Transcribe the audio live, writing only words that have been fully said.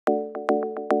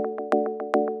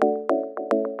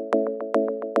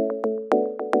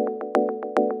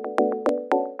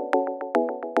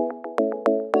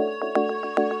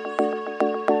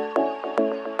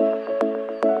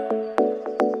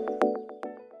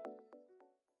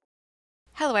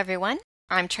Hello everyone,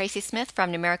 I'm Tracy Smith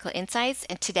from Numerical Insights,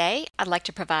 and today I'd like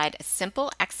to provide a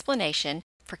simple explanation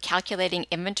for calculating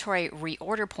inventory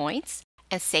reorder points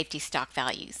and safety stock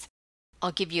values.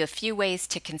 I'll give you a few ways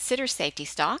to consider safety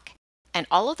stock and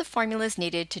all of the formulas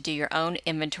needed to do your own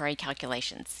inventory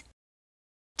calculations.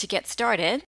 To get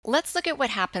started, let's look at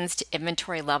what happens to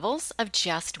inventory levels of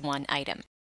just one item.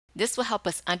 This will help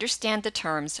us understand the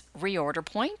terms reorder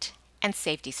point and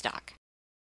safety stock.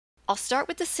 I'll start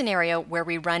with the scenario where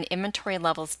we run inventory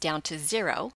levels down to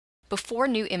 0 before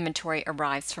new inventory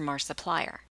arrives from our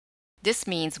supplier. This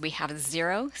means we have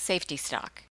 0 safety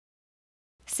stock.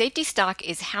 Safety stock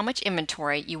is how much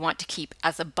inventory you want to keep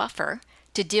as a buffer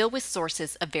to deal with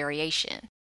sources of variation.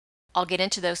 I'll get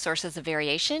into those sources of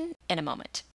variation in a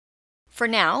moment. For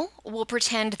now, we'll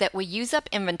pretend that we use up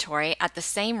inventory at the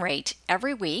same rate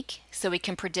every week so we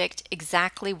can predict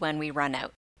exactly when we run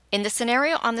out. In the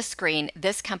scenario on the screen,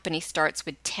 this company starts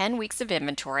with 10 weeks of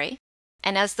inventory,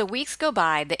 and as the weeks go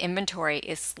by, the inventory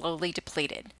is slowly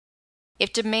depleted.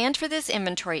 If demand for this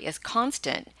inventory is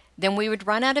constant, then we would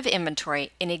run out of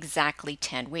inventory in exactly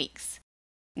 10 weeks.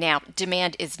 Now,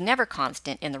 demand is never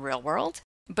constant in the real world,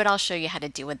 but I'll show you how to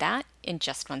deal with that in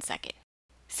just one second.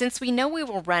 Since we know we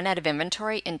will run out of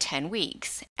inventory in 10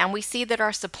 weeks, and we see that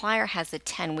our supplier has a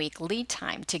 10-week lead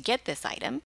time to get this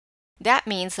item, that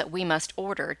means that we must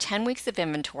order 10 weeks of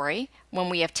inventory when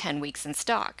we have 10 weeks in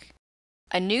stock.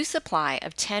 A new supply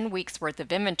of 10 weeks worth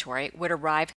of inventory would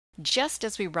arrive just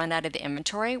as we run out of the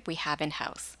inventory we have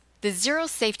in-house. The zero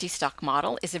safety stock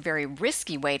model is a very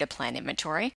risky way to plan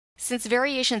inventory since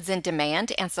variations in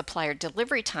demand and supplier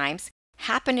delivery times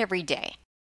happen every day,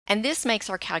 and this makes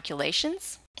our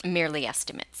calculations merely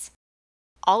estimates.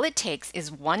 All it takes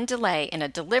is one delay in a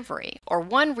delivery or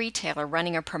one retailer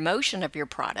running a promotion of your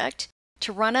product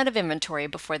to run out of inventory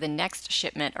before the next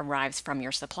shipment arrives from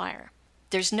your supplier.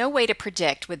 There's no way to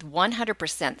predict with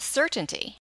 100%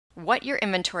 certainty what your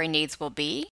inventory needs will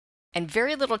be, and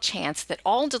very little chance that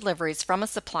all deliveries from a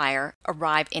supplier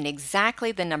arrive in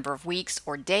exactly the number of weeks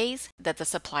or days that the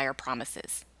supplier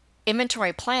promises.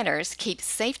 Inventory planners keep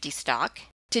safety stock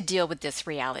to deal with this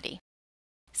reality.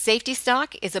 Safety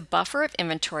stock is a buffer of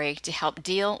inventory to help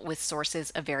deal with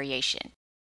sources of variation.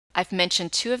 I've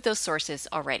mentioned two of those sources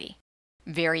already: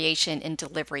 variation in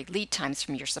delivery lead times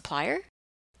from your supplier,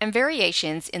 and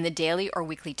variations in the daily or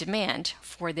weekly demand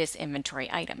for this inventory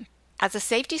item. As a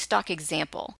safety stock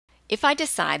example, if I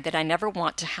decide that I never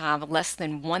want to have less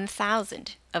than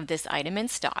 1,000 of this item in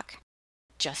stock,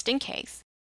 just in case,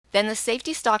 then the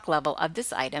safety stock level of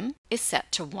this item is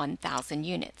set to 1,000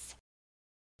 units.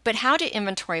 But how do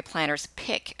inventory planners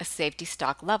pick a safety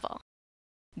stock level?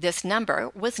 This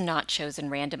number was not chosen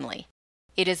randomly.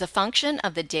 It is a function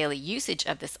of the daily usage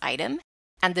of this item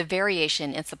and the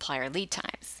variation in supplier lead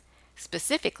times.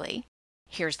 Specifically,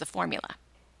 here's the formula.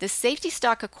 The safety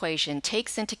stock equation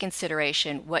takes into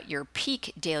consideration what your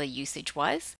peak daily usage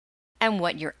was and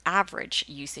what your average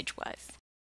usage was.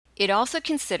 It also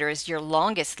considers your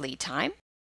longest lead time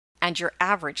and your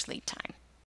average lead time.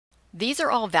 These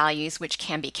are all values which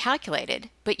can be calculated,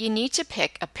 but you need to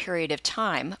pick a period of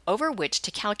time over which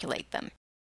to calculate them.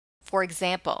 For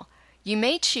example, you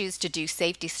may choose to do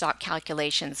safety stock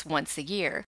calculations once a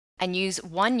year and use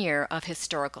 1 year of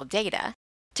historical data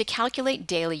to calculate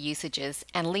daily usages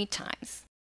and lead times.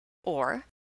 Or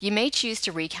you may choose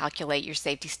to recalculate your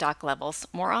safety stock levels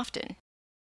more often.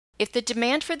 If the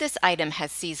demand for this item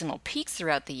has seasonal peaks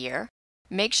throughout the year,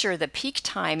 make sure the peak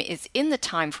time is in the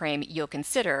time frame you'll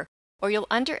consider, or you'll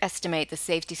underestimate the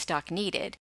safety stock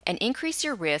needed and increase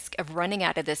your risk of running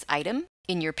out of this item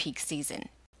in your peak season.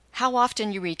 How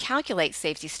often you recalculate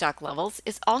safety stock levels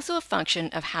is also a function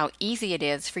of how easy it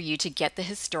is for you to get the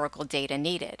historical data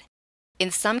needed.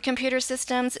 In some computer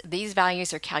systems, these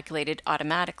values are calculated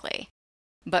automatically.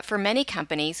 But for many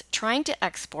companies, trying to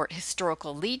export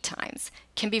historical lead times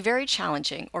can be very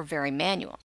challenging or very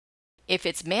manual. If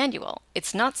it's manual,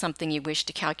 it's not something you wish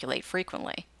to calculate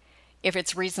frequently. If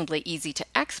it's reasonably easy to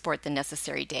export the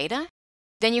necessary data,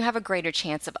 then you have a greater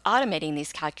chance of automating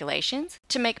these calculations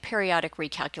to make periodic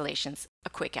recalculations a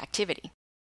quick activity.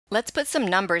 Let's put some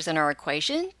numbers in our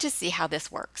equation to see how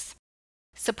this works.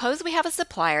 Suppose we have a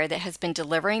supplier that has been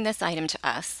delivering this item to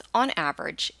us on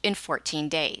average in 14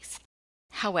 days.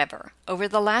 However, over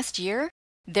the last year,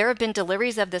 there have been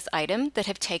deliveries of this item that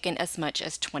have taken as much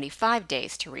as 25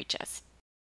 days to reach us.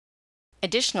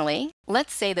 Additionally,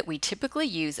 let's say that we typically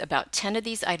use about 10 of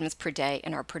these items per day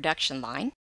in our production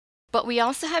line, but we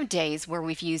also have days where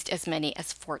we've used as many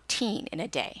as 14 in a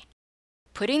day.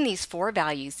 Putting these four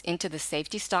values into the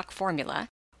safety stock formula,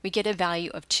 we get a value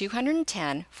of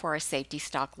 210 for our safety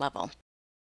stock level.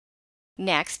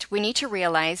 Next, we need to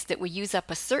realize that we use up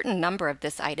a certain number of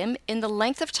this item in the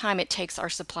length of time it takes our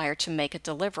supplier to make a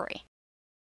delivery.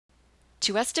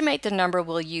 To estimate the number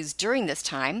we'll use during this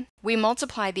time, we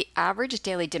multiply the average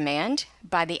daily demand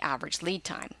by the average lead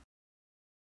time.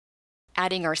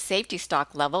 Adding our safety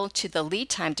stock level to the lead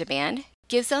time demand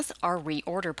gives us our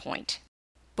reorder point.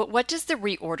 But what does the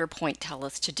reorder point tell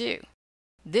us to do?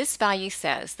 This value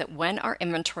says that when our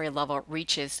inventory level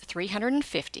reaches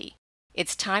 350,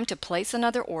 it's time to place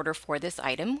another order for this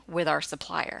item with our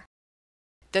supplier.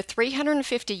 The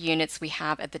 350 units we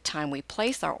have at the time we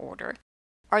place our order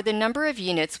are the number of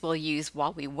units we'll use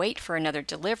while we wait for another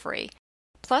delivery,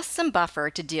 plus some buffer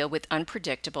to deal with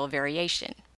unpredictable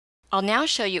variation. I'll now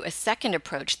show you a second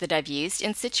approach that I've used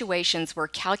in situations where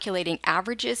calculating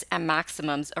averages and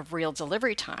maximums of real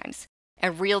delivery times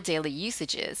and real daily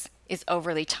usages is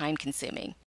overly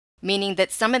time-consuming, meaning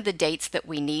that some of the dates that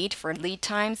we need for lead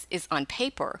times is on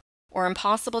paper or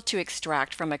impossible to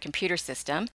extract from a computer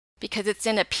system because it's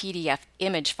in a PDF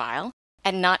image file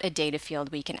and not a data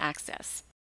field we can access.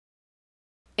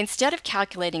 Instead of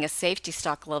calculating a safety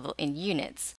stock level in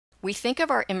units, we think of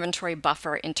our inventory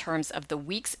buffer in terms of the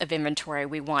weeks of inventory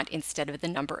we want instead of the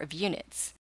number of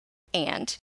units.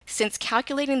 And since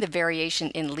calculating the variation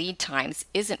in lead times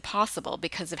isn't possible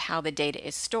because of how the data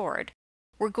is stored,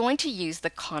 we're going to use the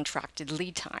contracted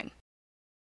lead time.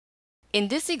 In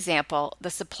this example,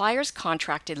 the supplier's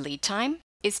contracted lead time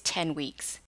is 10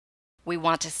 weeks. We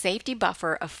want a safety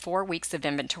buffer of 4 weeks of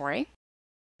inventory.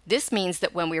 This means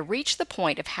that when we reach the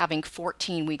point of having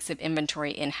 14 weeks of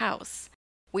inventory in-house,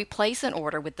 we place an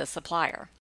order with the supplier.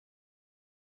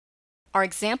 Our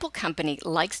example company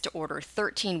likes to order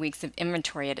 13 weeks of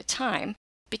inventory at a time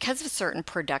because of certain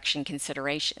production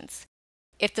considerations.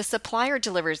 If the supplier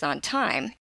delivers on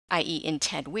time, i.e. in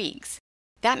 10 weeks,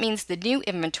 that means the new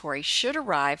inventory should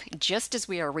arrive just as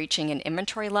we are reaching an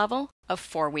inventory level of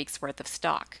 4 weeks worth of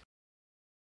stock.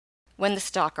 When the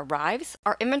stock arrives,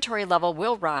 our inventory level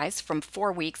will rise from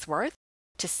 4 weeks worth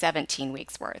to 17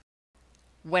 weeks worth.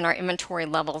 When our inventory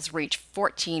levels reach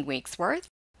 14 weeks worth,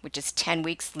 which is 10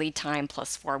 weeks lead time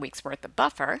plus 4 weeks worth of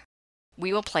buffer,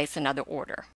 we will place another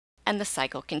order, and the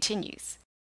cycle continues.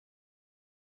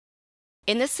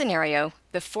 In this scenario,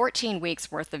 the 14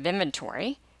 weeks worth of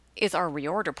inventory is our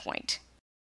reorder point.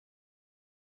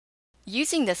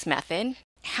 Using this method,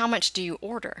 how much do you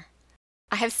order?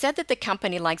 I have said that the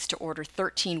company likes to order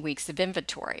 13 weeks of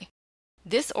inventory.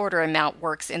 This order amount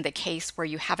works in the case where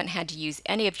you haven't had to use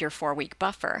any of your 4-week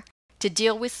buffer to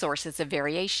deal with sources of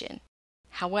variation.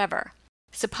 However,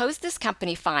 suppose this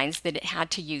company finds that it had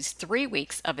to use 3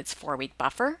 weeks of its 4-week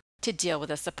buffer to deal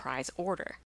with a surprise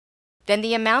order. Then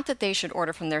the amount that they should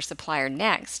order from their supplier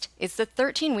next is the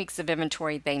 13 weeks of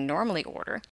inventory they normally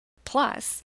order,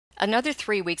 plus another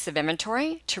 3 weeks of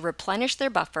inventory to replenish their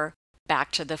buffer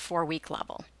back to the 4-week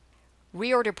level.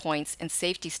 Reorder points and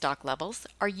safety stock levels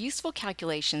are useful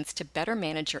calculations to better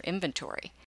manage your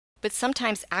inventory, but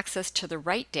sometimes access to the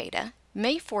right data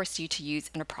may force you to use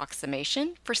an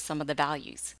approximation for some of the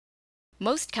values.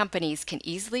 Most companies can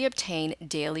easily obtain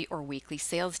daily or weekly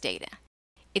sales data.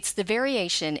 It's the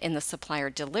variation in the supplier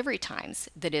delivery times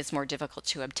that is more difficult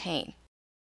to obtain.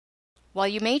 While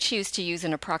you may choose to use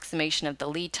an approximation of the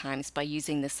lead times by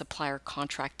using the supplier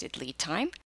contracted lead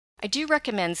time, I do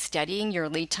recommend studying your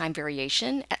lead time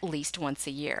variation at least once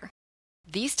a year.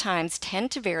 These times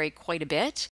tend to vary quite a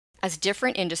bit as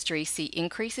different industries see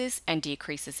increases and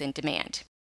decreases in demand.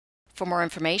 For more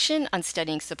information on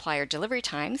studying supplier delivery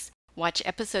times, watch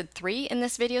episode 3 in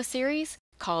this video series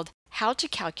called How to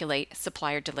Calculate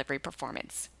Supplier Delivery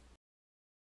Performance.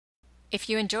 If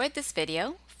you enjoyed this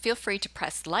video, feel free to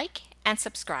press like and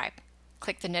subscribe.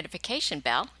 Click the notification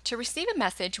bell to receive a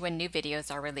message when new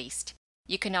videos are released.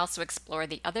 You can also explore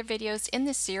the other videos in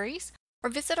this series or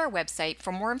visit our website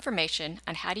for more information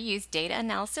on how to use data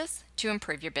analysis to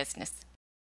improve your business.